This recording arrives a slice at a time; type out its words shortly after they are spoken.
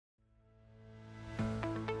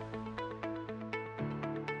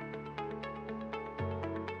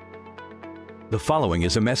The following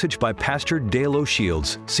is a message by Pastor Dale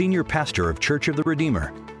O'Shields, Senior Pastor of Church of the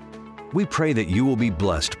Redeemer. We pray that you will be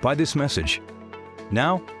blessed by this message.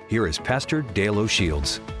 Now, here is Pastor Dale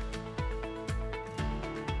O'Shields.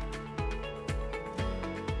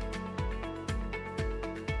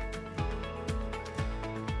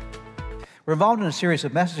 We're involved in a series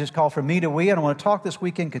of messages called From Me to We, and I want to talk this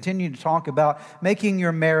weekend, continue to talk about making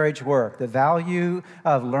your marriage work, the value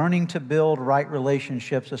of learning to build right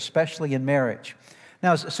relationships, especially in marriage.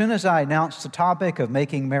 Now, as soon as I announced the topic of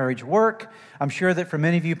making marriage work, I'm sure that for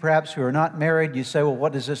many of you perhaps who are not married, you say, well,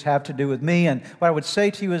 what does this have to do with me? And what I would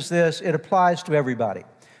say to you is this: it applies to everybody.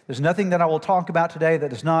 There's nothing that I will talk about today that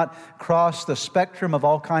does not cross the spectrum of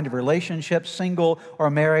all kinds of relationships, single or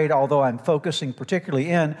married, although I'm focusing particularly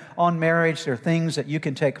in on marriage. There are things that you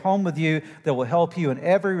can take home with you that will help you in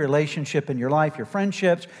every relationship in your life, your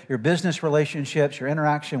friendships, your business relationships, your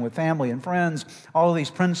interaction with family and friends. All of these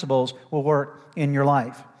principles will work in your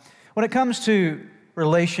life. When it comes to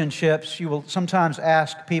relationships, you will sometimes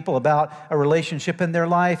ask people about a relationship in their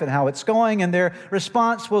life and how it's going, and their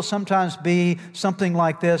response will sometimes be something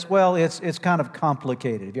like this: well, it's kind of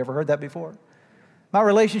complicated. Have you ever heard that before? My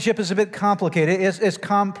relationship is a bit complicated. It's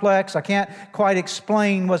complex. I can't quite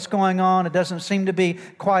explain what's going on. It doesn't seem to be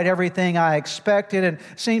quite everything I expected, and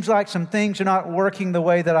it seems like some things are not working the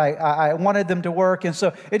way that I wanted them to work, and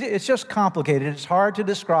so it's just complicated. It's hard to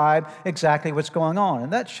describe exactly what's going on,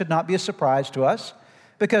 and that should not be a surprise to us,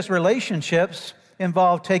 because relationships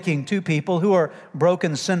involve taking two people who are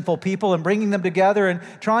broken, sinful people and bringing them together and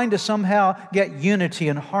trying to somehow get unity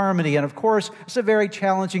and harmony. And of course, it's a very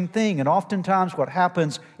challenging thing. And oftentimes what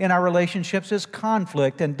happens in our relationships is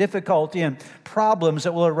conflict and difficulty and problems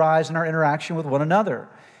that will arise in our interaction with one another.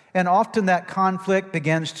 And often that conflict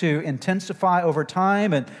begins to intensify over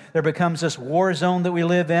time, and there becomes this war zone that we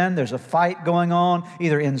live in. There's a fight going on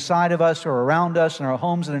either inside of us or around us in our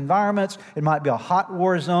homes and environments. It might be a hot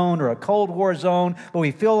war zone or a cold war zone, but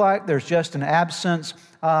we feel like there's just an absence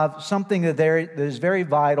of something that is very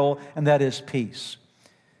vital, and that is peace.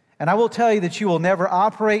 And I will tell you that you will never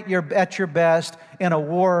operate at your best in a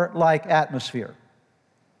war-like atmosphere.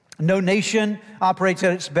 No nation operates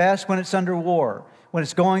at its best when it's under war, when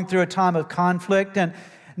it's going through a time of conflict, and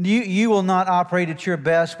you will not operate at your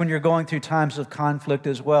best when you're going through times of conflict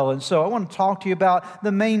as well. And so I want to talk to you about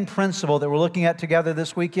the main principle that we're looking at together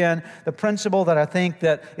this weekend, the principle that I think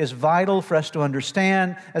that is vital for us to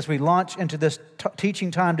understand as we launch into this teaching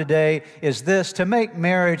time today is this: to make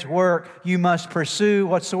marriage work, you must pursue,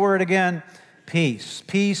 what's the word again? Peace.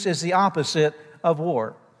 Peace is the opposite of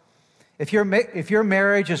war. If your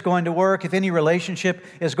marriage is going to work, if any relationship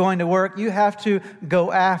is going to work, you have to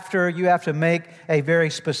make a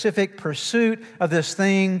very specific pursuit of this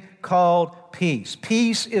thing called peace.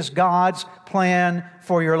 Peace is God's plan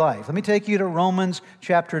for your life. Let me take you to Romans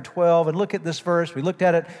chapter 12 and look at this verse. We looked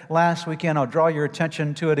at it last weekend. I'll draw your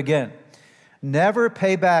attention to it again. Never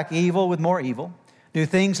pay back evil with more evil. Do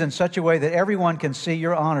things in such a way that everyone can see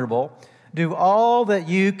you're honorable. Do all that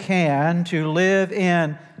you can to live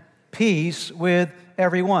in peace with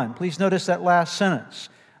everyone. Please notice that last sentence.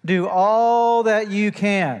 Do all that you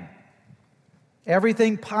can.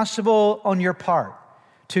 Everything possible on your part.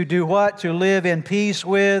 To do what? To live in peace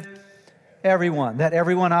with everyone. That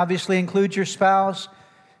everyone obviously includes your spouse,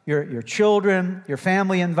 your children, your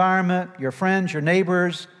family environment, your friends, your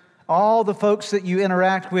neighbors, all the folks that you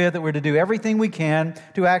interact with, that we're to do everything we can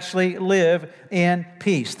to actually live in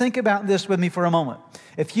peace. Think about this with me for a moment.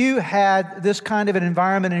 If you had this kind of an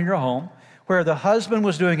environment in your home where the husband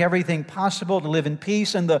was doing everything possible to live in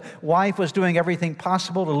peace and the wife was doing everything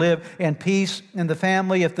possible to live in peace in the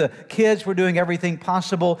family, if the kids were doing everything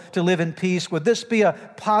possible to live in peace, would this be a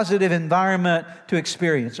positive environment to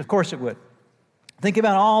experience? Of course it would. Think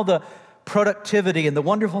about all the productivity and the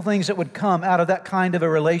wonderful things that would come out of that kind of a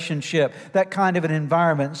relationship, that kind of an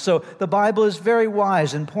environment. So the Bible is very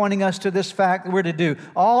wise in pointing us to this fact that we're to do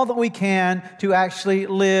all that we can to actually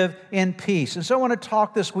live in peace. And so I want to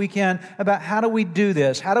talk this weekend about how do we do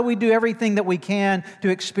this? How do we do everything that we can to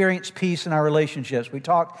experience peace in our relationships? We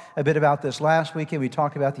talked a bit about this last weekend. We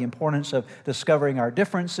talked about the importance of discovering our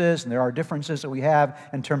differences, and there are differences that we have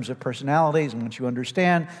in terms of personalities. And once you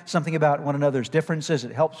understand something about one another's differences,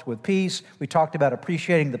 it helps with peace. We talked about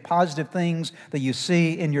appreciating the positive things that you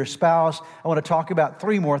see in your spouse. I want to talk about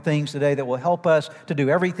 3 more things today that will help us to do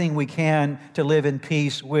everything we can to live in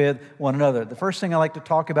peace with one another. The first thing I'd like to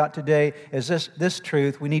talk about today is this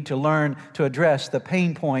truth. We need to learn to address the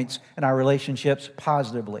pain points in our relationships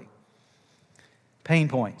positively. Pain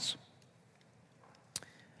points.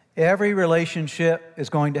 Every relationship is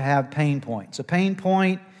going to have pain points. A pain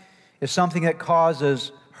point is something that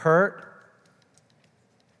causes hurt,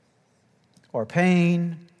 or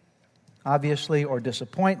pain, obviously, or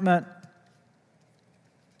disappointment.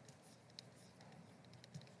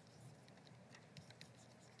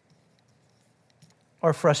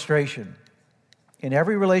 Or frustration. In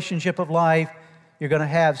every relationship of life, you're going to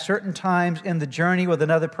have certain times in the journey with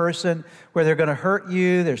another person where they're going to hurt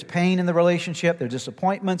you. There's pain in the relationship. There's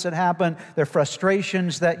disappointments that happen. There are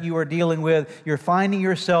frustrations that you are dealing with. You're finding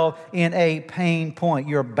yourself in a pain point.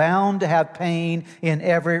 You're bound to have pain in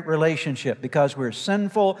every relationship because we're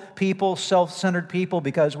sinful people, self-centered people,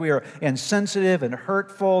 because we are insensitive and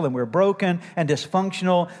hurtful and we're broken and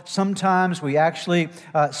dysfunctional. Sometimes we actually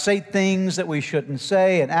say things that we shouldn't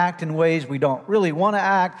say and act in ways we don't really want to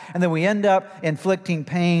act, and then we end up inflicting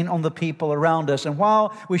pain on the people around us. And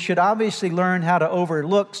while we should obviously learn how to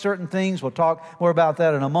overlook certain things, we'll talk more about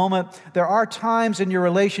that in a moment, there are times in your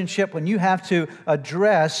relationship when you have to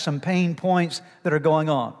address some pain points that are going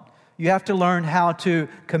on. You have to learn how to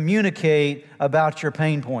communicate about your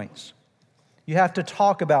pain points. You have to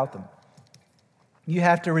talk about them. You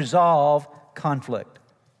have to resolve conflict.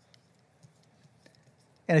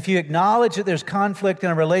 And if you acknowledge that there's conflict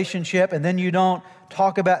in a relationship and then you don't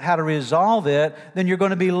talk about how to resolve it, then you're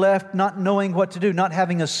going to be left not knowing what to do, not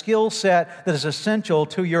having a skill set that is essential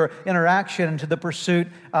to your interaction and to the pursuit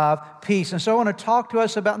of peace. And so I want to talk to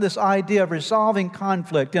us about this idea of resolving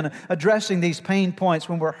conflict and addressing these pain points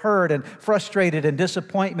when we're hurt and frustrated and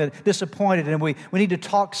disappointed, and we need to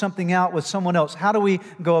talk something out with someone else. How do we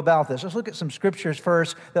go about this? Let's look at some scriptures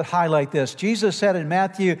first that highlight this. Jesus said in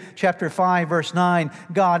Matthew chapter 5, verse 9,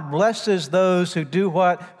 God blesses those who do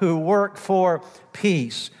what? Who work for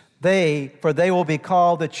peace. For they will be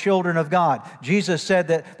called the children of God. Jesus said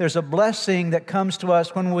that there's a blessing that comes to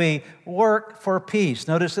us when we work for peace.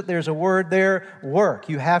 Notice that there's a word there, work.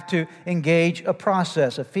 You have to engage a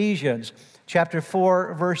process. Ephesians chapter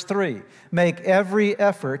 4, verse 3. Make every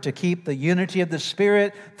effort to keep the unity of the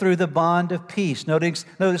Spirit through the bond of peace. Notice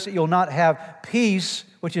that you'll not have peace,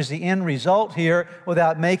 which is the end result here,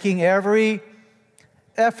 without making every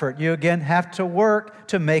effort. You again have to work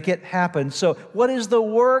to make it happen. So what is the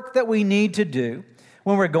work that we need to do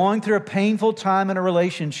when we're going through a painful time in a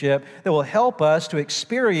relationship that will help us to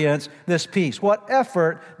experience this peace? What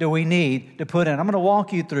effort do we need to put in? I'm going to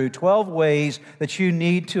walk you through 12 ways that you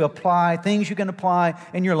need to apply, things you can apply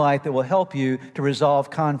in your life that will help you to resolve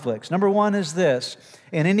conflicts. Number one is this.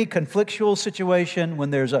 In any conflictual situation, when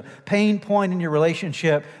there's a pain point in your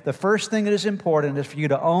relationship, the first thing that is important is for you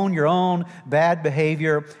to own your own bad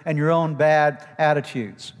behavior and your own bad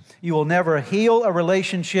attitudes. You will never heal a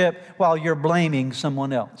relationship while you're blaming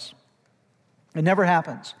someone else. It never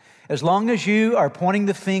happens. As long as you are pointing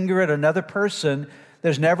the finger at another person,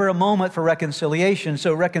 there's never a moment for reconciliation.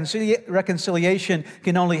 So reconciliation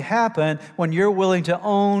can only happen when you're willing to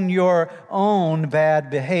own your own bad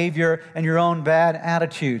behavior and your own bad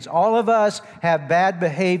attitudes. All of us have bad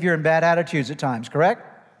behavior and bad attitudes at times, correct?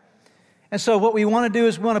 And so what we want to do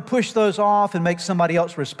is we want to push those off and make somebody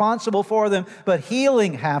else responsible for them. But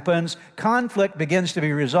healing happens. Conflict begins to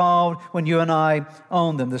be resolved when you and I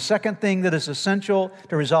own them. The second thing that is essential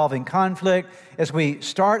to resolving conflict, as we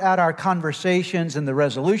start out our conversations in the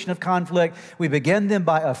resolution of conflict, we begin them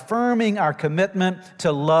by affirming our commitment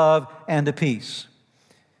to love and to peace.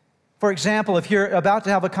 For example, if you're about to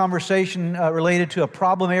have a conversation related to a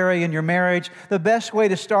problem area in your marriage, the best way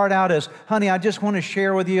to start out is, honey, I just want to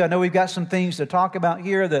share with you. I know we've got some things to talk about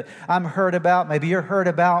here that I'm hurt about, maybe you're hurt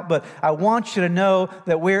about, but I want you to know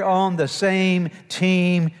that we're on the same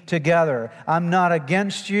team together. I'm not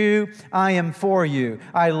against you. I am for you.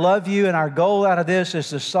 I love you, and our goal out of this is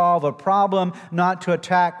to solve a problem, not to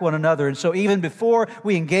attack one another. And so even before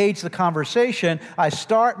we engage the conversation, I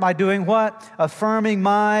start by doing what? Affirming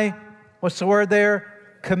my what's the word there?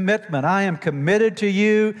 Commitment. I am committed to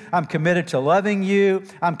you. I'm committed to loving you.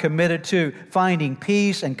 I'm committed to finding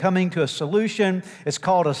peace and coming to a solution. It's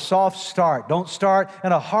called a soft start. Don't start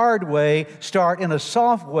in a hard way. Start in a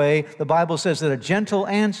soft way. The Bible says that a gentle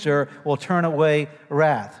answer will turn away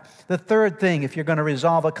wrath. The third thing, if you're going to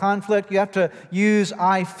resolve a conflict, you have to use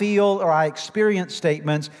I feel or I experience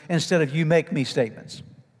statements instead of you make me statements.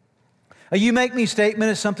 A you make me statement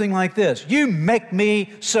is something like this. You make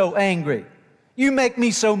me so angry. You make me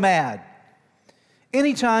so mad.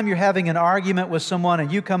 Anytime you're having an argument with someone and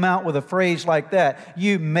you come out with a phrase like that,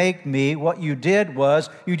 you make me, what you did was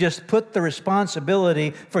you just put the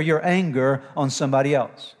responsibility for your anger on somebody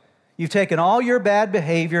else. You've taken all your bad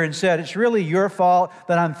behavior and said, it's really your fault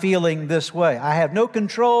that I'm feeling this way. I have no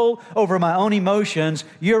control over my own emotions.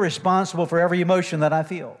 You're responsible for every emotion that I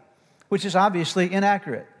feel, which is obviously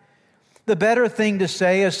inaccurate. The better thing to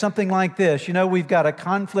say is something like this. We've got a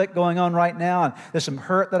conflict going on right now, and there's some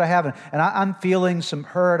hurt that I have, and I'm feeling some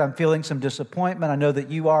hurt. I'm feeling some disappointment. I know that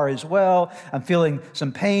you are as well. I'm feeling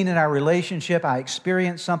some pain in our relationship. I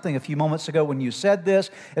experienced something a few moments ago when you said this.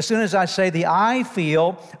 As soon as I say the I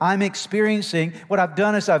feel, I'm experiencing, what I've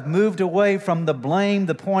done is I've moved away from the blame,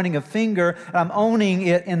 the pointing of finger. I'm owning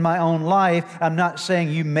it in my own life. I'm not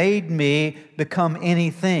saying you made me become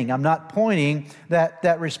anything. I'm not pointing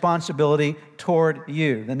that responsibility toward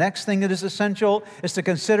you. The next thing that is essential is to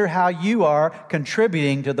consider how you are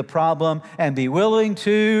contributing to the problem and be willing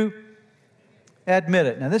to admit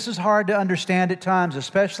it. Now, this is hard to understand at times,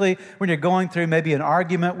 especially when you're going through maybe an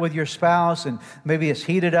argument with your spouse and maybe it's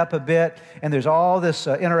heated up a bit and there's all this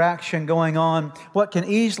interaction going on. What can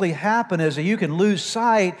easily happen is that you can lose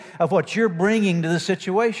sight of what you're bringing to the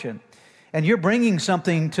situation. And you're bringing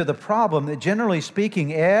something to the problem that, generally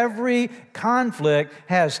speaking, every conflict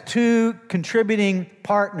has two contributing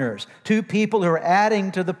partners, two people who are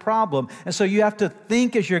adding to the problem. And so you have to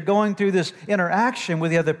think as you're going through this interaction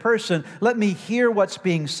with the other person, let me hear what's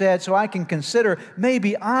being said so I can consider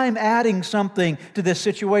maybe I'm adding something to this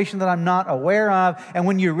situation that I'm not aware of. And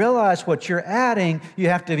when you realize what you're adding, you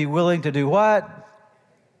have to be willing to do what?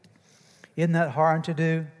 Isn't that hard to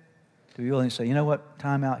do? To be willing to say, you know what,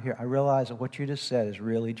 time out here. I realize that what you just said is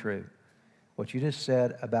really true. What you just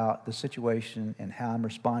said about the situation and how I'm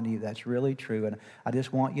responding to you, that's really true. And I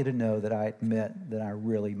just want you to know that I admit that I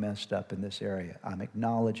really messed up in this area. I'm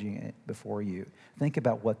acknowledging it before you. Think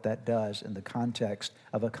about what that does in the context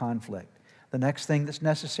of a conflict. The next thing that's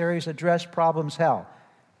necessary is address problems how?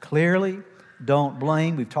 Clearly, don't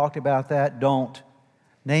blame. We've talked about that. Don't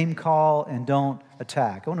name call and don't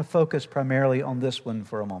attack. I want to focus primarily on this one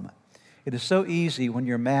for a moment. It is so easy when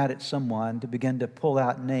you're mad at someone to begin to pull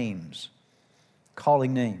out names,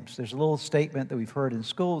 calling names. There's a little statement that we've heard in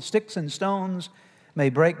school, sticks and stones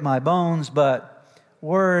may break my bones, but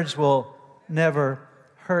words will never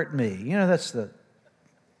hurt me. That's the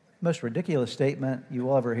most ridiculous statement you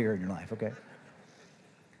will ever hear in your life, okay?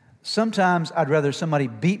 Sometimes I'd rather somebody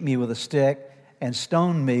beat me with a stick and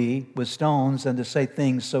stone me with stones than to say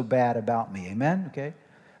things so bad about me, amen? Okay?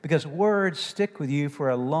 Because words stick with you for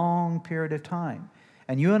a long period of time.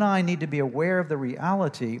 And you and I need to be aware of the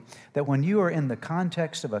reality that when you are in the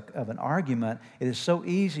context of an argument, it is so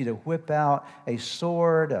easy to whip out a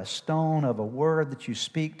sword, a stone of a word that you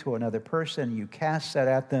speak to another person. You cast that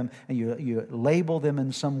at them and you label them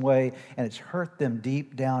in some way, and it's hurt them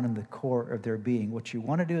deep down in the core of their being. What you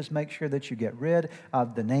want to do is make sure that you get rid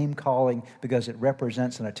of the name calling because it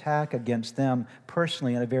represents an attack against them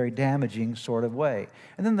personally in a very damaging sort of way.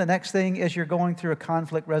 And then the next thing is you're going through a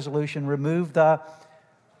conflict resolution, remove the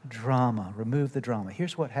drama. Remove the drama.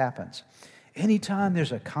 Here's what happens. Anytime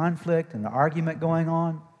there's a conflict, an argument going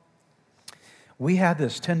on, we have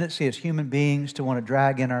this tendency as human beings to want to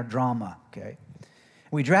drag in our drama, okay?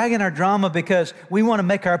 We drag in our drama because we want to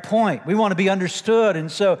make our point. We want to be understood.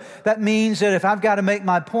 And so that means that if I've got to make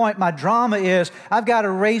my point, my drama is I've got to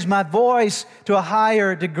raise my voice to a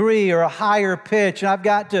higher degree or a higher pitch. And I've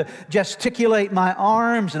got to gesticulate my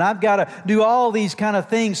arms. And I've got to do all these kind of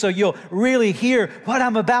things so you'll really hear what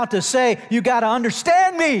I'm about to say. You got to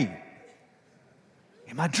understand me.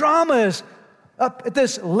 And my drama is up at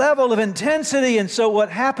this level of intensity. And so what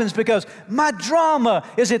happens, because my drama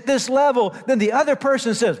is at this level, then the other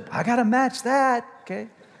person says, I got to match that, okay?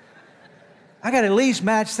 I got to at least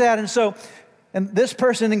match that. And this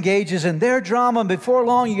person engages in their drama, and before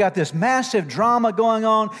long you got this massive drama going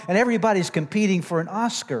on, and everybody's competing for an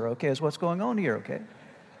Oscar, okay, is what's going on here, okay?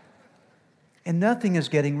 And nothing is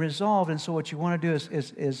getting resolved. And so what you want to do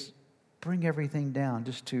is bring everything down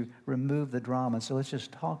just to remove the drama. So let's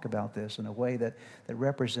just talk about this in a way that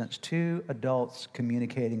represents two adults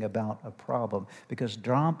communicating about a problem, because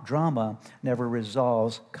drama never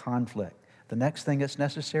resolves conflict. The next thing that's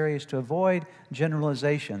necessary is to avoid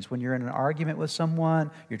generalizations. When you're in an argument with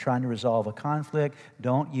someone, you're trying to resolve a conflict,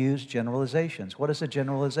 don't use generalizations. What is a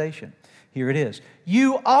generalization? Here it is.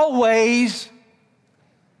 You always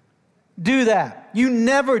do that. You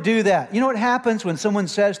never do that. You know what happens when someone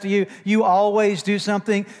says to you, you always do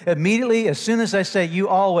something? Immediately, as soon as I say you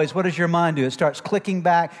always, what does your mind do? It starts clicking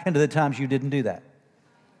back into the times you didn't do that.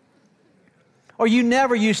 Or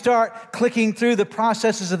you start clicking through the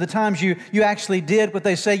processes of the times you actually did what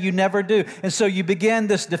they say you never do. And so you begin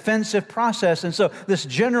this defensive process. And so this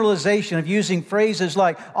generalization of using phrases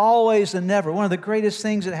like always and never. One of the greatest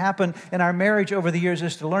things that happened in our marriage over the years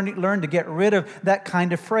is to learn to get rid of that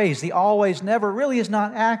kind of phrase. The always, never really is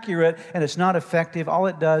not accurate and it's not effective. All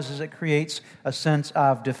it does is it creates a sense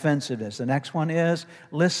of defensiveness. The next one is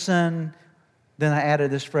listen. Then I added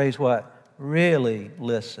this phrase, what? really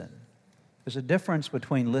listen. There's a difference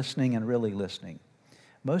between listening and really listening.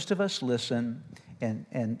 Most of us listen,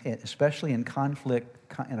 and especially in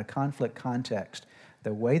a conflict context,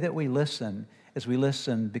 the way that we listen is we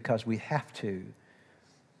listen because we have to,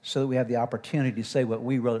 so that we have the opportunity to say what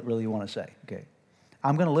we really want to say. Okay,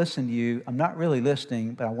 I'm going to listen to you. I'm not really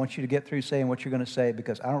listening, but I want you to get through saying what you're going to say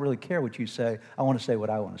because I don't really care what you say. I want to say what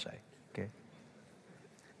I want to say. Okay,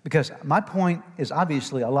 because my point is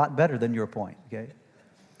obviously a lot better than your point. Okay.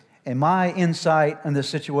 And my insight in this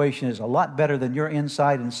situation is a lot better than your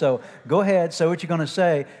insight. And so go ahead, say what you're going to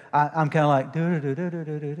say. I'm kind of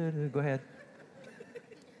like, go ahead.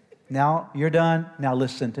 Now you're done. Now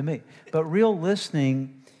listen to me. But real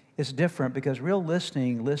listening is different because real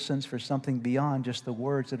listening listens for something beyond just the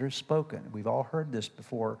words that are spoken. We've all heard this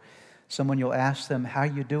before. Someone, you'll ask them, how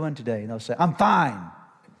you doing today? And they'll say, I'm fine.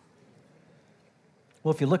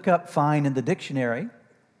 Well, if you look up fine in the dictionary,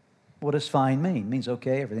 what does fine mean? It means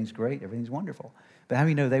okay, everything's great, everything's wonderful. But how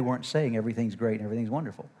many know they weren't saying everything's great and everything's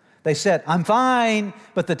wonderful? They said, I'm fine,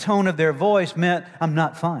 but the tone of their voice meant I'm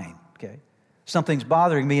not fine, okay? Something's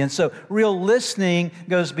bothering me. And so real listening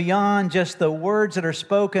goes beyond just the words that are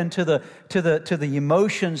spoken to the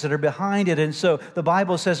emotions that are behind it. And so the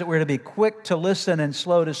Bible says that we're to be quick to listen and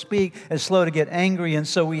slow to speak and slow to get angry. And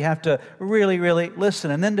so we have to really, really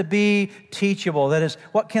listen. And then to be teachable. That is,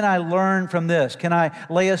 what can I learn from this? Can I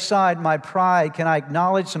lay aside my pride? Can I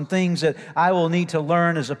acknowledge some things that I will need to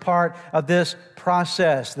learn as a part of this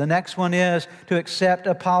process? The next one is to accept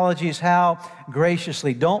apologies. How?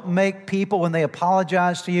 Graciously. Don't make people, when they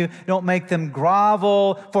apologize to you, don't make them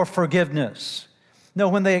grovel for forgiveness. No,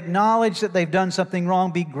 when they acknowledge that they've done something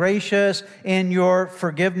wrong, be gracious in your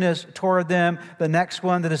forgiveness toward them. The next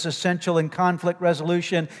one that is essential in conflict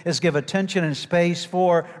resolution is give attention and space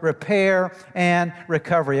for repair and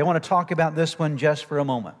recovery. I want to talk about this one just for a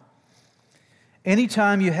moment.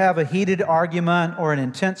 Anytime you have a heated argument or an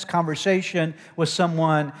intense conversation with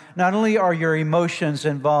someone, not only are your emotions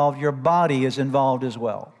involved, your body is involved as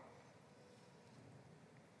well.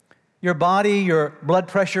 Your body, your blood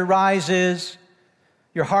pressure rises,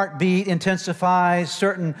 your heartbeat intensifies,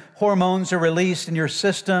 certain hormones are released in your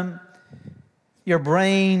system, your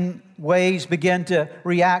brain waves begin to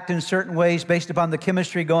react in certain ways based upon the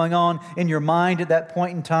chemistry going on in your mind at that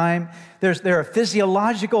point in time. There are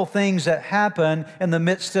physiological things that happen in the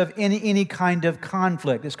midst of any kind of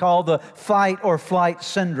conflict. It's called the fight or flight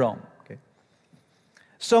syndrome. Okay.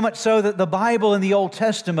 So much so that the Bible in the Old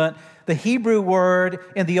Testament, the Hebrew word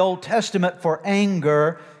in the Old Testament for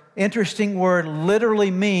anger, interesting word, literally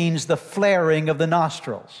means the flaring of the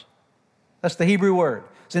nostrils. That's the Hebrew word.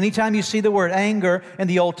 So anytime you see the word anger in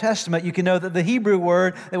the Old Testament, you can know that the Hebrew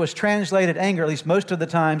word that was translated anger, at least most of the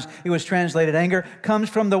times it was translated anger, comes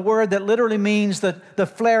from the word that literally means the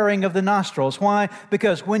flaring of the nostrils. Why?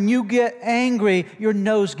 Because when you get angry, your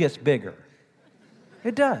nose gets bigger.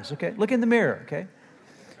 It does, okay? Look in the mirror, okay?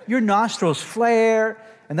 Your nostrils flare,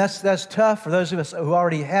 and that's tough for those of us who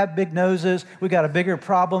already have big noses. We got a bigger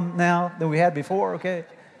problem now than we had before, okay?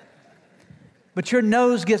 But your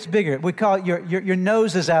nose gets bigger. We call it your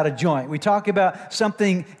nose is out of joint. We talk about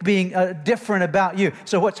something being different about you.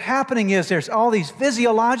 So what's happening is there's all these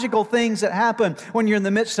physiological things that happen when you're in the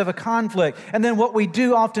midst of a conflict. And then what we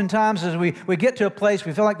do oftentimes is we get to a place,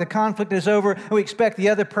 we feel like the conflict is over, and we expect the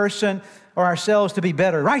other person or ourselves to be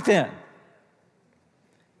better right then.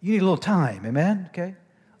 You need a little time, amen? Okay?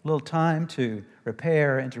 A little time to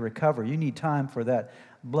repair and to recover. You need time for that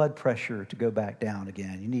blood pressure to go back down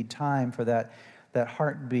again. You need time for that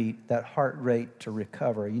heartbeat, that heart rate to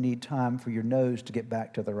recover. You need time for your nose to get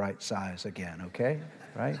back to the right size again, okay?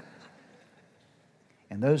 Right?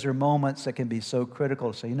 And those are moments that can be so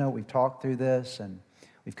critical. So, we've talked through this and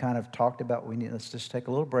we've kind of talked about let's just take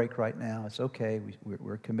a little break right now. It's okay.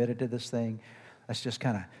 We're committed to this thing. Let's just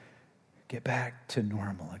kind of get back to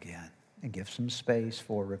normal again and give some space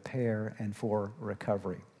for repair and for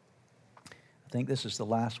recovery. I think this is the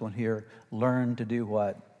last one here. Learn to do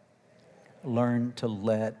what? Learn to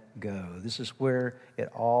let go. This is where it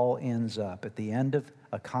all ends up. At the end of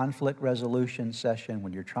a conflict resolution session,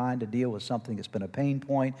 when you're trying to deal with something that's been a pain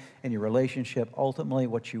point in your relationship, ultimately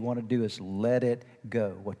what you want to do is let it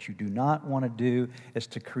go. What you do not want to do is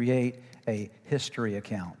to create a history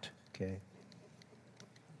account, okay?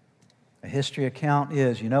 A history account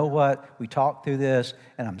is, you know what, we talked through this,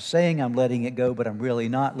 and I'm saying I'm letting it go, but I'm really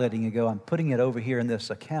not letting it go. I'm putting it over here in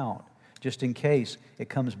this account. just in case it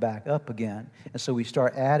comes back up again. And so we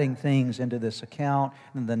start adding things into this account,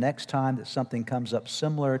 and the next time that something comes up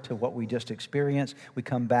similar to what we just experienced, we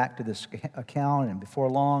come back to this account, and before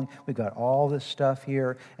long, we've got all this stuff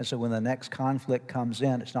here. And so when the next conflict comes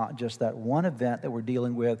in, it's not just that one event that we're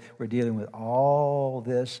dealing with all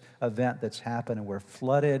this event that's happened, and we're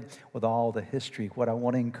flooded with all the history. What I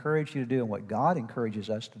want to encourage you to do, and what God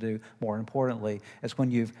encourages us to do, more importantly, is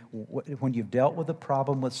when you've dealt with a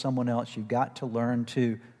problem with someone else, you've got to learn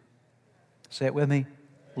to, say it with me,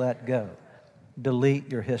 let go.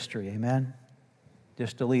 Delete your history, amen?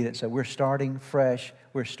 Just delete it. So we're starting fresh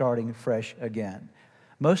again.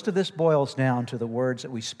 Most of this boils down to the words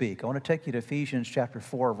that we speak. I want to take you to Ephesians chapter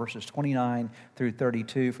 4, verses 29 through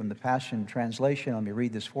 32 from the Passion Translation. Let me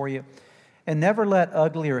read this for you. And never let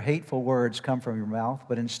ugly or hateful words come from your mouth,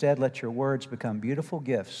 but instead let your words become beautiful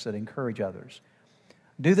gifts that encourage others.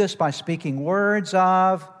 Do this by speaking words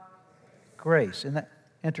of grace. Isn't that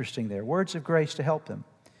interesting there? Words of grace to help them.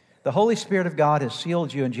 The Holy Spirit of God has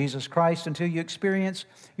sealed you in Jesus Christ until you experience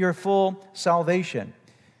your full salvation.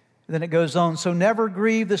 And then it goes on, so never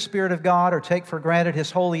grieve the Spirit of God or take for granted His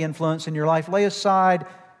holy influence in your life. Lay aside,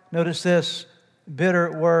 notice this,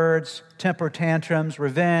 bitter words, temper tantrums,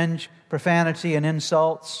 revenge, profanity, and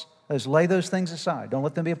insults. Lay those things aside. Don't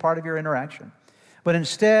let them be a part of your interaction. But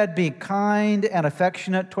instead, be kind and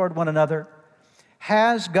affectionate toward one another.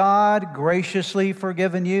 Has God graciously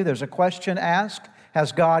forgiven you? There's a question asked.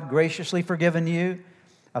 Has God graciously forgiven you?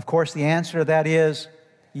 Of course, the answer to that is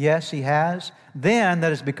yes, He has. Then,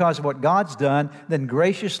 that is because of what God's done, then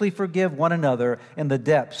graciously forgive one another in the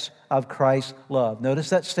depths of Christ's love.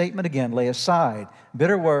 Notice that statement again. Lay aside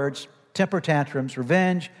bitter words, temper tantrums,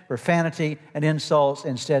 revenge, profanity, and insults.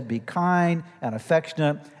 Instead, be kind and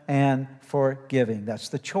affectionate and forgiving. That's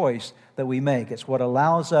the choice that we make. It's what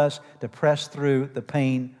allows us to press through the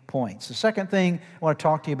pain points. The second thing I want to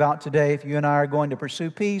talk to you about today, if you and I are going to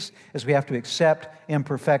pursue peace, is we have to accept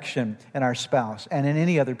imperfection in our spouse and in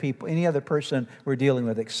any other person we're dealing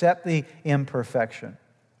with. Accept the imperfection.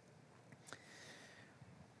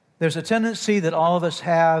 There's a tendency that all of us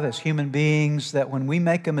have as human beings that when we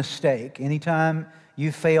make a mistake, anytime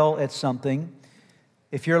you fail at something,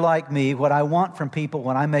 if you're like me, what I want from people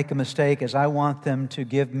when I make a mistake is I want them to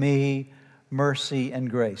give me mercy and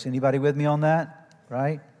grace. Anybody with me on that?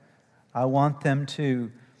 Right? I want them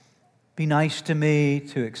to be nice to me,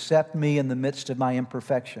 to accept me in the midst of my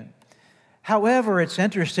imperfection. However, it's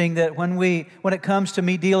interesting that when it comes to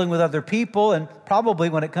me dealing with other people, and probably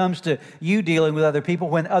when it comes to you dealing with other people,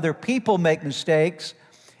 when other people make mistakes,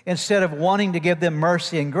 instead of wanting to give them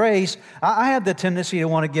mercy and grace, I have the tendency to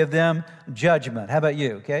want to give them judgment. How about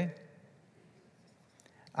you, okay?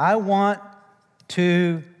 I want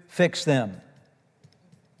to fix them.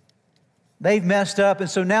 They've messed up, and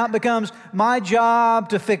so now it becomes my job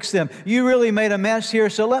to fix them. You really made a mess here,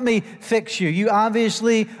 so let me fix you. You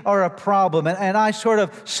obviously are a problem. And I sort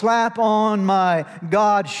of slap on my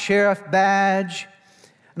God Sheriff badge,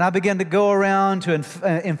 and I begin to go around to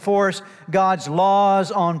enforce God's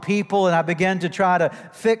laws on people, and I begin to try to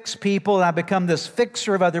fix people, and I become this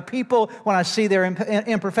fixer of other people when I see their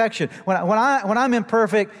imperfection. When I'm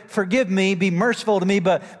imperfect, forgive me, be merciful to me,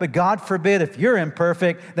 but God forbid if you're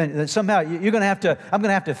imperfect, then somehow I'm going to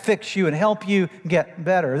have to fix you and help you get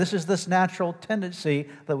better. This is this natural tendency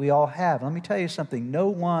that we all have. Let me tell you something.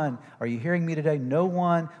 Are you hearing me today? No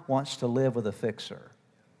one wants to live with a fixer.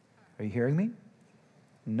 Are you hearing me?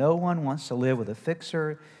 No one wants to live with a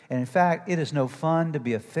fixer. And in fact, it is no fun to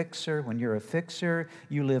be a fixer. When you're a fixer,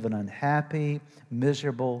 you live an unhappy,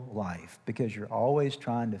 miserable life because you're always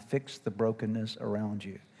trying to fix the brokenness around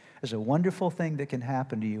you. There's a wonderful thing that can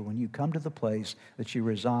happen to you when you come to the place that you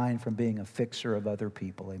resign from being a fixer of other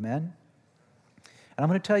people. Amen? And I'm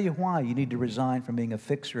going to tell you why you need to resign from being a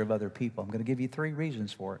fixer of other people. I'm going to give you 3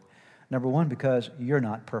 reasons for it. Number 1, because you're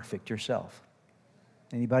not perfect yourself.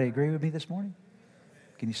 Anybody agree with me this morning?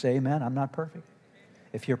 Can you say amen? I'm not perfect.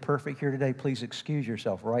 If you're perfect here today, please excuse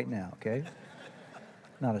yourself right now, okay?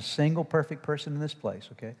 Not a single perfect person in this place,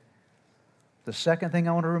 okay? The second thing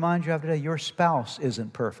I want to remind you of today, your spouse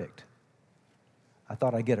isn't perfect. I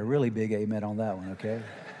thought I'd get a really big amen on that one, okay?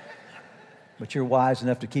 But you're wise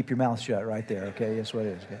enough to keep your mouth shut right there, okay? That's what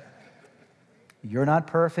it is, okay? You're not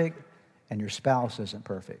perfect, and your spouse isn't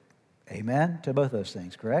perfect. Amen to both those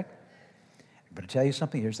things, correct? But to tell you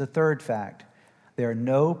something, here's the third fact. There are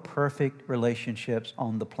no perfect relationships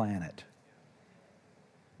on the planet.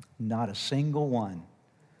 Not a single one.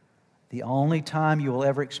 The only time you will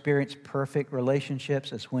ever experience perfect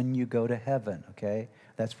relationships is when you go to heaven, okay?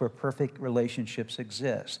 That's where perfect relationships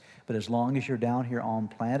exist. But as long as you're down here on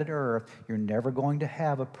planet Earth, you're never going to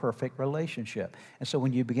have a perfect relationship. And so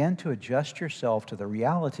when you begin to adjust yourself to the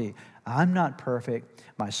reality, I'm not perfect,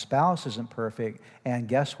 my spouse isn't perfect, and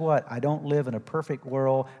guess what? I don't live in a perfect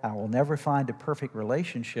world, I will never find a perfect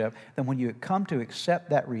relationship. Then when you come to accept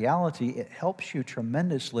that reality, it helps you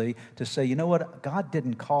tremendously to say, you know what? God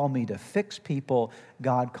didn't call me to fix people,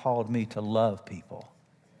 God called me to love people.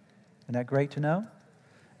 Isn't that great to know?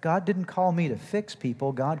 God didn't call me to fix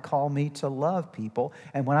people. God called me to love people.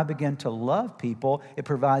 And when I begin to love people, it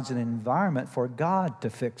provides an environment for God to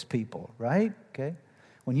fix people, right? Okay.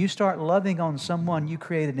 When you start loving on someone, you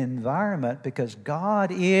create an environment because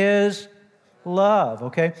God is love,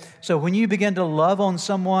 okay? So when you begin to love on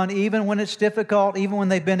someone, even when it's difficult, even when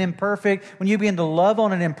they've been imperfect, when you begin to love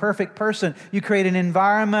on an imperfect person, you create an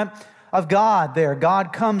environment of God there.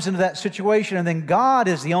 God comes into that situation, and then God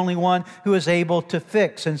is the only one who is able to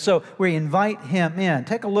fix. And so we invite Him in.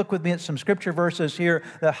 Take a look with me at some scripture verses here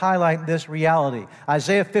that highlight this reality.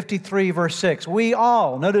 Isaiah 53, verse 6. We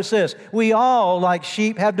all, notice this, we all like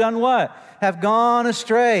sheep have done what? Have gone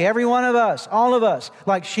astray. Every one of us, all of us,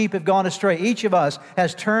 like sheep have gone astray. Each of us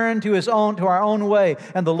has turned to our own way,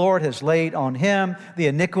 and the Lord has laid on Him the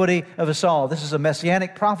iniquity of us all. This is a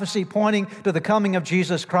messianic prophecy pointing to the coming of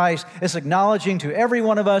Jesus Christ. It's acknowledging to every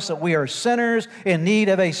one of us that we are sinners in need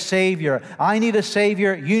of a Savior. I need a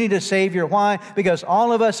Savior. You need a Savior. Why? Because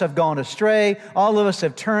all of us have gone astray. All of us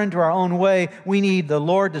have turned to our own way. We need the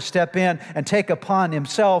Lord to step in and take upon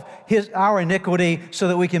Himself our iniquity so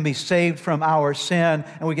that we can be saved from our sin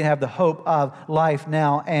and we can have the hope of life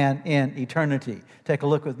now and in eternity. Take a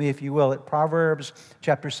look with me, if you will, at Proverbs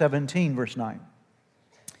chapter 17, verse 9.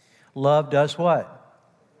 Love does what?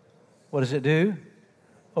 What does it do?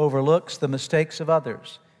 Overlooks the mistakes of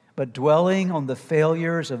others. But dwelling on the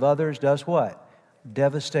failures of others does what?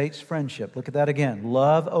 Devastates friendship. Look at that again.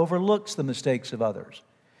 Love overlooks the mistakes of others.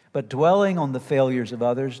 But dwelling on the failures of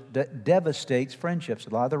others devastates friendships. A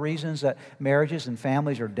lot of the reasons that marriages and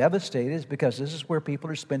families are devastated is because this is where people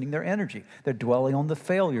are spending their energy. They're dwelling on the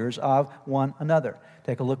failures of one another.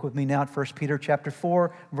 Take a look with me now at 1 Peter chapter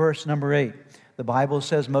 4, verse number 8. The Bible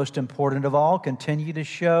says, most important of all, continue to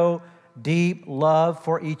show deep love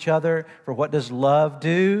for each other. For what does love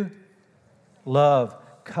do? Love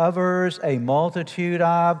covers a multitude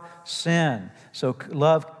of sin. So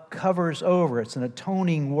love covers over. It's an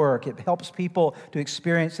atoning work. It helps people to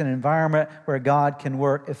experience an environment where God can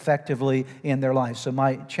work effectively in their life. So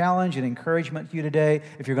my challenge and encouragement to you today,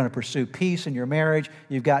 if you're going to pursue peace in your marriage,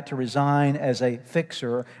 you've got to resign as a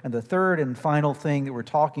fixer. And the third and final thing that we're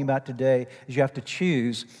talking about today is you have to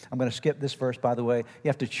choose. I'm going to skip this verse, by the way. You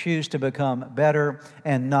have to choose to become better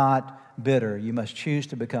and not bitter. You must choose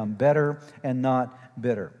to become better and not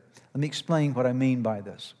bitter. Let me explain what I mean by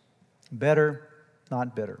this. Better,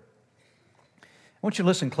 not bitter. I want you to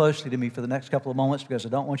listen closely to me for the next couple of moments because I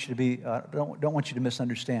don't want you to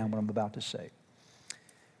misunderstand what I'm about to say.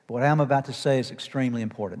 But what I'm about to say is extremely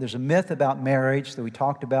important. There's a myth about marriage that we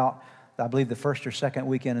talked about, I believe, the first or second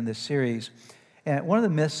weekend in this series. And one of the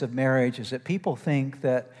myths of marriage is that people think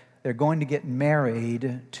that they're going to get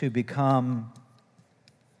married to become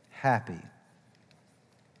happy.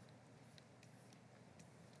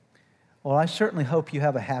 Well, I certainly hope you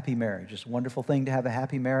have a happy marriage. It's a wonderful thing to have a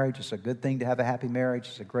happy marriage. It's a good thing to have a happy marriage.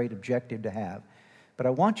 It's a great objective to have. But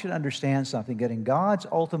I want you to understand something. That in God's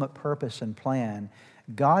ultimate purpose and plan,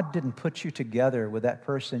 God didn't put you together with that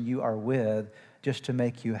person you are with just to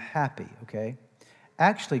make you happy, okay?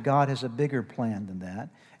 Actually, God has a bigger plan than that.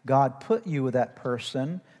 God put you with that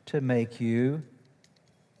person to make you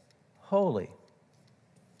holy.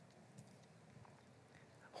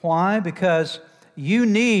 Why? Because you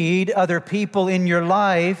need other people in your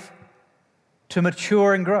life to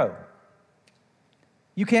mature and grow.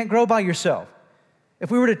 You can't grow by yourself.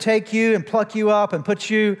 If we were to take you and pluck you up and put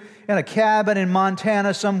you in a cabin in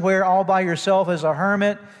Montana somewhere all by yourself as a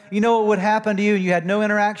hermit, you know what would happen to you? You had no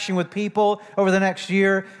interaction with people over the next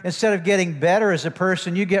year. Instead of getting better as a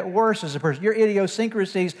person, you get worse as a person. Your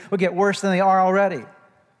idiosyncrasies will get worse than they are already.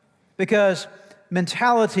 Because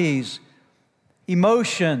mentalities,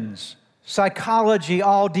 emotions, psychology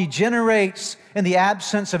all degenerates in the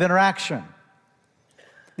absence of interaction.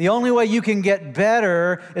 The only way you can get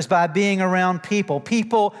better is by being around people.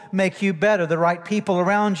 People make you better. The right people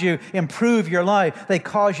around you improve your life. They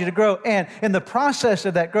cause you to grow. And in the process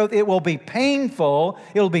of that growth, it will be painful.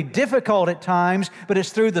 It will be difficult at times, but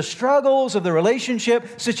it's through the struggles of the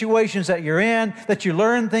relationship situations that you're in that you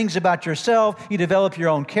learn things about yourself. You develop your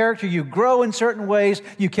own character. You grow in certain ways.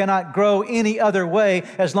 You cannot grow any other way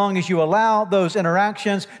as long as you allow those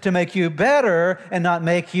interactions to make you better and not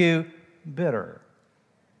make you bitter.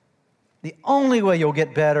 The only way you'll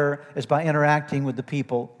get better is by interacting with the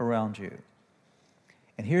people around you.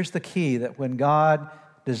 And here's the key, that when God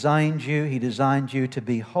designed you, He designed you to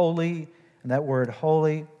be holy. And that word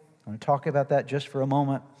holy, I'm going to talk about that just for a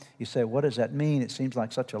moment. You say, what does that mean? It seems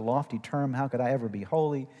like such a lofty term. How could I ever be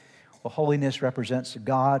holy? Well, holiness represents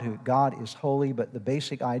God, who God is holy, but the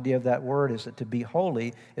basic idea of that word is that to be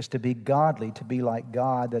holy is to be godly, to be like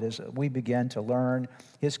God. That is, we begin to learn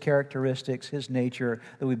His characteristics, His nature,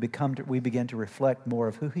 that we begin to reflect more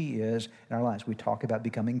of who He is in our lives. We talk about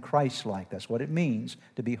becoming Christ-like. That's what it means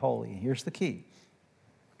to be holy. And here's the key.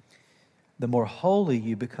 The more holy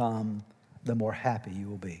you become, the more happy you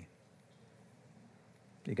will be.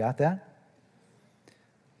 You got that?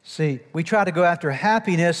 See, we try to go after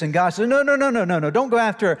happiness, and God says, no, don't go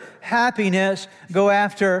after happiness, go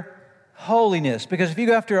after holiness. Because if you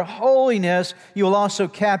go after holiness, you will also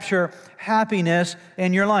capture happiness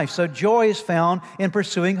in your life. So joy is found in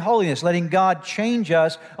pursuing holiness, letting God change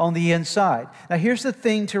us on the inside. Now here's the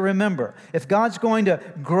thing to remember. If God's going to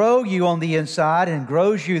grow you on the inside and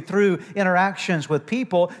grows you through interactions with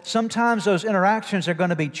people, sometimes those interactions are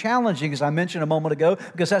going to be challenging, as I mentioned a moment ago,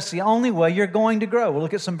 because that's the only way you're going to grow. We'll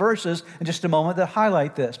look at some verses in just a moment that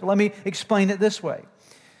highlight this. But let me explain it this way.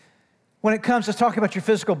 When it comes to talking about your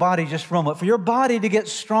physical body just for a moment, for your body to get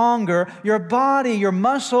stronger, your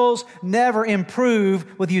muscles never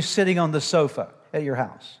improve with you sitting on the sofa at your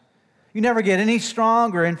house. You never get any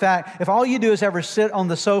stronger. In fact, if all you do is ever sit on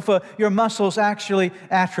the sofa, your muscles actually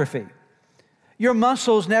atrophy. Your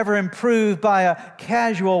muscles never improve by a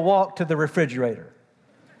casual walk to the refrigerator.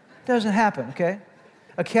 It doesn't happen, okay?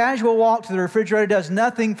 A casual walk to the refrigerator does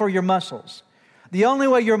nothing for your muscles. The only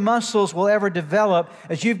way your muscles will ever develop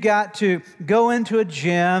is you've got to go into a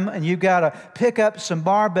gym and you've got to pick up some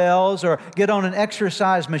barbells or get on an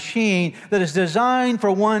exercise machine that is designed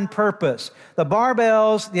for one purpose. The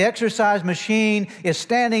barbells, the exercise machine is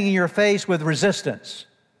standing in your face with resistance.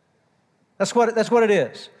 That's what it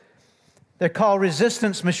is. They're called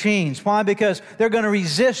resistance machines. Why? Because they're going to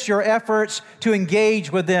resist your efforts to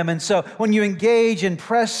engage with them. And so when you engage in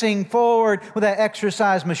pressing forward with that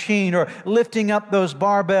exercise machine or lifting up those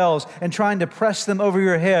barbells and trying to press them over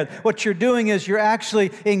your head, what you're doing is you're actually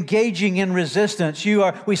engaging in resistance.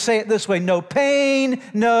 We say it this way, no pain,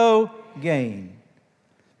 no gain.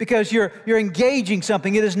 Because you're engaging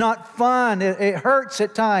something. It is not fun. It hurts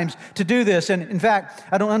at times to do this. And in fact,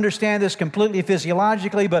 I don't understand this completely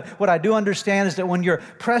physiologically, but what I do understand is that when you're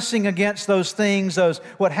pressing against those things,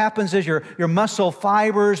 what happens is your muscle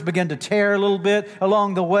fibers begin to tear a little bit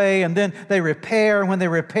along the way, and then they repair. And when they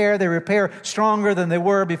repair stronger than they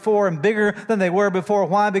were before and bigger than they were before.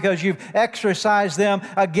 Why? Because you've exercised them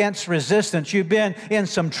against resistance. You've been in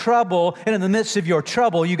some trouble, and in the midst of your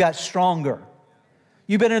trouble, you got stronger.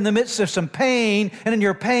 You've been in the midst of some pain, and in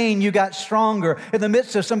your pain, you got stronger. In the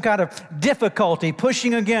midst of some kind of difficulty,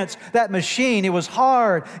 pushing against that machine, it was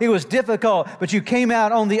hard, it was difficult, but you came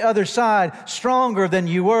out on the other side stronger than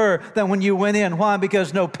when you went in. Why?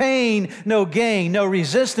 Because no pain, no gain, no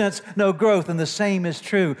resistance, no growth. And the same is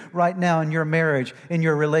true right now in your marriage, in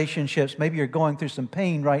your relationships. Maybe you're going through some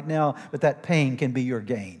pain right now, but that pain can be your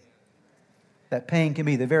gain. That pain can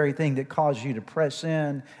be the very thing that causes you to press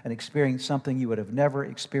in and experience something you would have never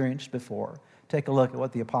experienced before. Take a look at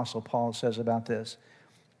what the Apostle Paul says about this.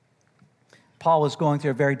 Paul was going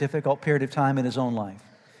through a very difficult period of time in his own life.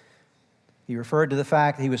 He referred to the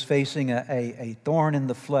fact that he was facing a thorn in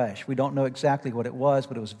the flesh. We don't know exactly what it was,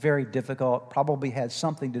 but it was very difficult. Probably had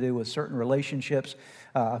something to do with certain relationships,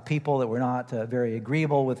 people that were not very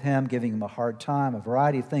agreeable with him, giving him a hard time, a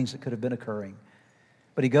variety of things that could have been occurring.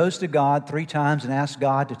 But he goes to God 3 times and asks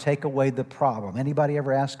God to take away the problem. Anybody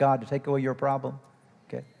ever ask God to take away your problem?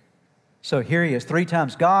 Okay. So here he is 3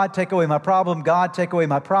 times. God, take away my problem. God, take away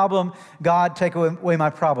my problem. God, take away my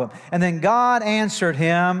problem. And then God answered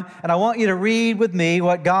him. And I want you to read with me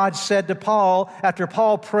what God said to Paul after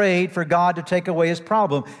Paul prayed for God to take away his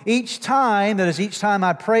problem. Each time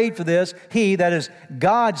I prayed for this,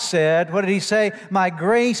 God said, what did he say? My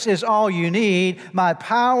grace is all you need. My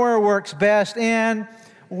power works best in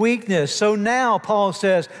weakness. So now, Paul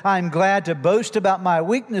says, I'm glad to boast about my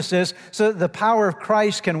weaknesses so that the power of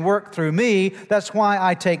Christ can work through me. That's why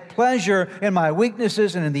I take pleasure in my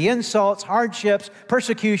weaknesses and in the insults, hardships,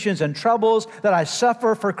 persecutions, and troubles that I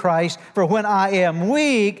suffer for Christ. For when I am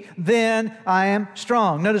weak, then I am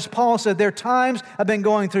strong. Notice Paul said, there are times I've been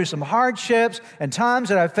going through some hardships and times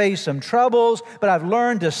that I've faced some troubles, but I've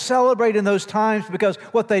learned to celebrate in those times because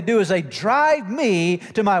what they do is they drive me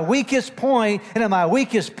to my weakest point, and at my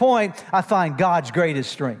weakest point, I find God's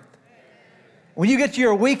greatest strength. When you get to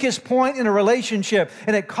your weakest point in a relationship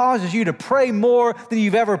and it causes you to pray more than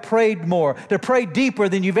you've ever prayed more, to pray deeper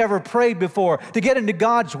than you've ever prayed before, to get into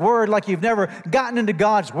God's Word like you've never gotten into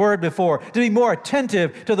God's Word before, to be more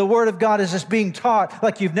attentive to the Word of God as it's being taught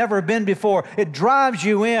like you've never been before, it drives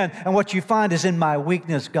you in, and what you find is in my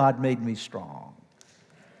weakness, God made me strong.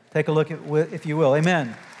 Take a look at, if you will.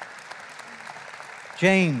 Amen.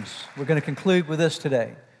 James, we're going to conclude with this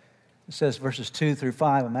today. It says verses 2 through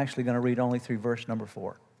 5. I'm actually going to read only through verse number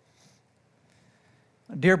 4.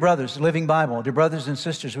 Dear brothers, Living Bible, dear brothers and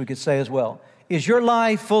sisters, we could say as well, is your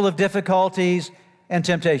life full of difficulties and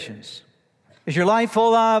temptations? Is your life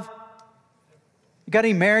full of, you got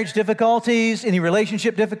any marriage difficulties, any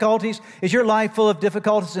relationship difficulties? Is your life full of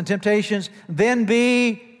difficulties and temptations? Then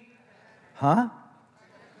I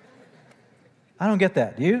don't get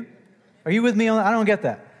that. Do you? Are you with me on that? I don't get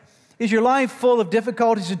that. Is your life full of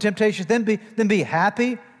difficulties and temptations? Then be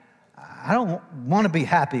happy. I don't want to be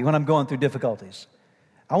happy when I'm going through difficulties.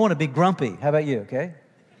 I want to be grumpy. How about you, okay?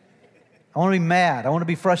 I want to be mad. I want to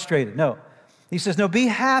be frustrated. No. He says, no, be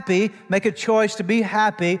happy. Make a choice to be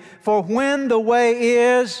happy. For when the way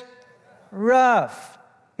is rough.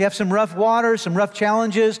 You have some rough waters, some rough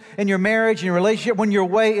challenges in your marriage, in your relationship. When your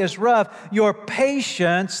way is rough, your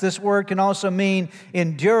patience, this word can also mean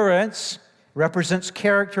endurance, represents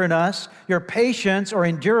character in us. Your patience or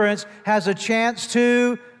endurance has a chance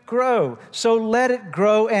to grow. So let it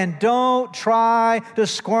grow and don't try to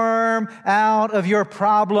squirm out of your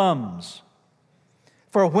problems.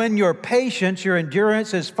 For when your patience, your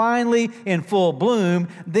endurance is finally in full bloom,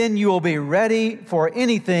 then you will be ready for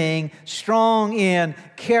anything, strong in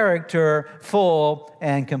character, full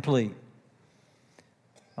and complete.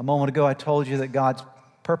 A moment ago I told you that God's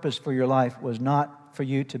purpose for your life was not for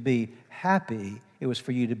you to be happy, it was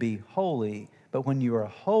for you to be holy. But when you are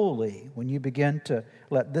holy, when you begin to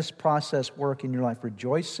let this process work in your life,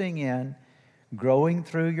 rejoicing in, growing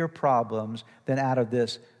through your problems, then out of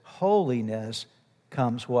this holiness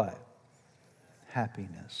comes what?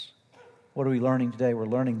 Happiness. What are we learning today? We're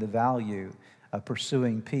learning the value of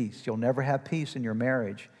pursuing peace. You'll never have peace in your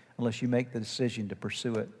marriage unless you make the decision to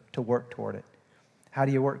pursue it, to work toward it. How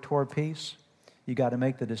do you work toward peace? You got to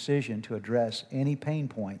make the decision to address any pain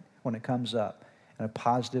point when it comes up in a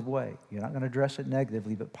positive way. You're not going to address it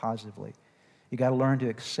negatively, but positively. You got to learn to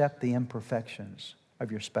accept the imperfections of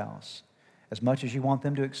your spouse. As much as you want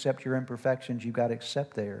them to accept your imperfections, you've got to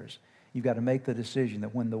accept theirs. You've got to make the decision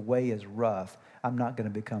that when the way is rough, I'm not going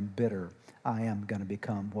to become bitter. I am going to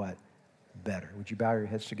become what? Better. Would you bow your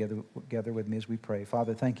heads together with me as we pray?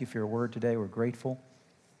 Father, thank you for your word today. We're grateful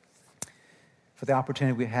for the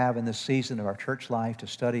opportunity we have in this season of our church life to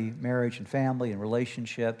study marriage and family and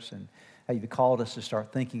relationships, and how you've called us to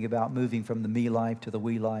start thinking about moving from the me life to the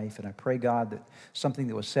we life. And I pray, God, that something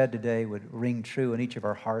that was said today would ring true in each of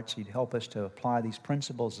our hearts. You'd help us to apply these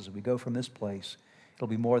principles as we go from this place. It'll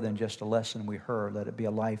be more than just a lesson we heard. Let it be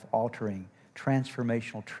a life-altering,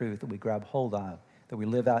 transformational truth that we grab hold of, that we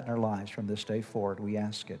live out in our lives from this day forward. We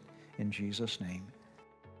ask it in Jesus' name.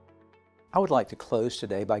 I would like to close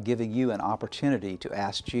today by giving you an opportunity to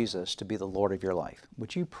ask Jesus to be the Lord of your life.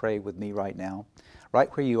 Would you pray with me right now? Right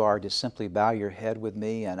where you are, just simply bow your head with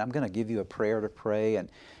me, and I'm going to give you a prayer to pray, and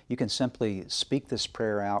you can simply speak this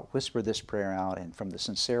prayer out, whisper this prayer out, and from the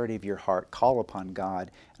sincerity of your heart, call upon God,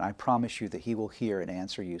 and I promise you that He will hear and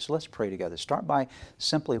answer you. So let's pray together. Start by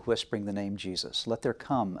simply whispering the name Jesus. Let there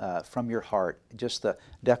come from your heart just the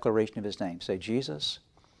declaration of His name. Say, Jesus,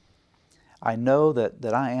 I know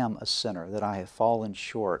that I am a sinner, that I have fallen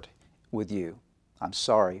short with you. I'm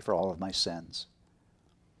sorry for all of my sins.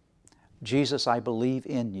 Jesus, I believe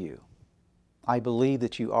in you. I believe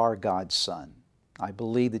that you are God's Son. I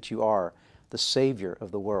believe that you are the Savior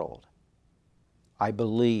of the world. I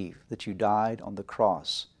believe that you died on the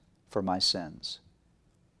cross for my sins.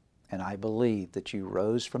 And I believe that you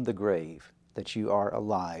rose from the grave, that you are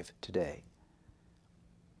alive today.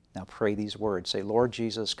 Now pray these words. Say, Lord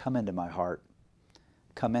Jesus, come into my heart.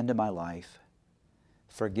 Come into my life.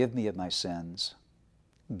 Forgive me of my sins.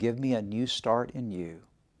 Give me a new start in you.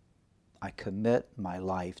 I commit my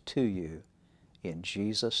life to you. In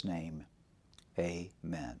Jesus' name,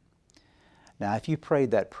 Amen. Now, if you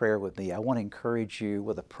prayed that prayer with me, I want to encourage you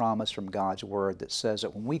with a promise from God's Word that says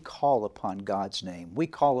that when we call upon God's name, we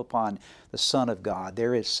call upon the Son of God,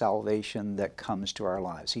 there is salvation that comes to our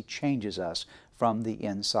lives. He changes us from the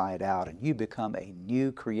inside out, and you become a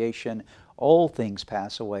new creation. Old things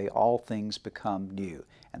pass away, all things become new.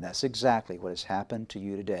 And that's exactly what has happened to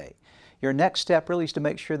you today. Your next step really is to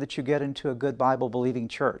make sure that you get into a good Bible-believing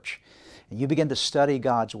church. And you begin to study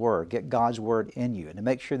God's Word, get God's Word in you, and to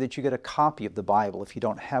make sure that you get a copy of the Bible if you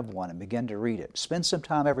don't have one, and begin to read it. Spend some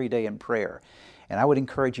time every day in prayer. And I would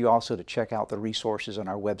encourage you also to check out the resources on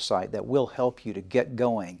our website that will help you to get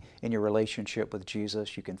going in your relationship with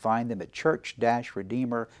Jesus. You can find them at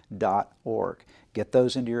church-redeemer.org. Get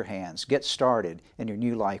those into your hands. Get started in your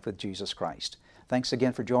new life with Jesus Christ. Thanks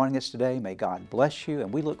again for joining us today. May God bless you,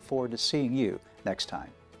 and we look forward to seeing you next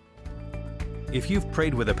time. If you've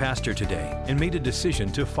prayed with a pastor today and made a decision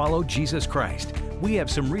to follow Jesus Christ, we have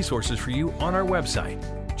some resources for you on our website.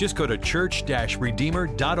 Just go to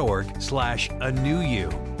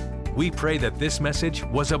church-redeemer.org/anewyou. We pray that this message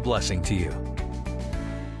was a blessing to you.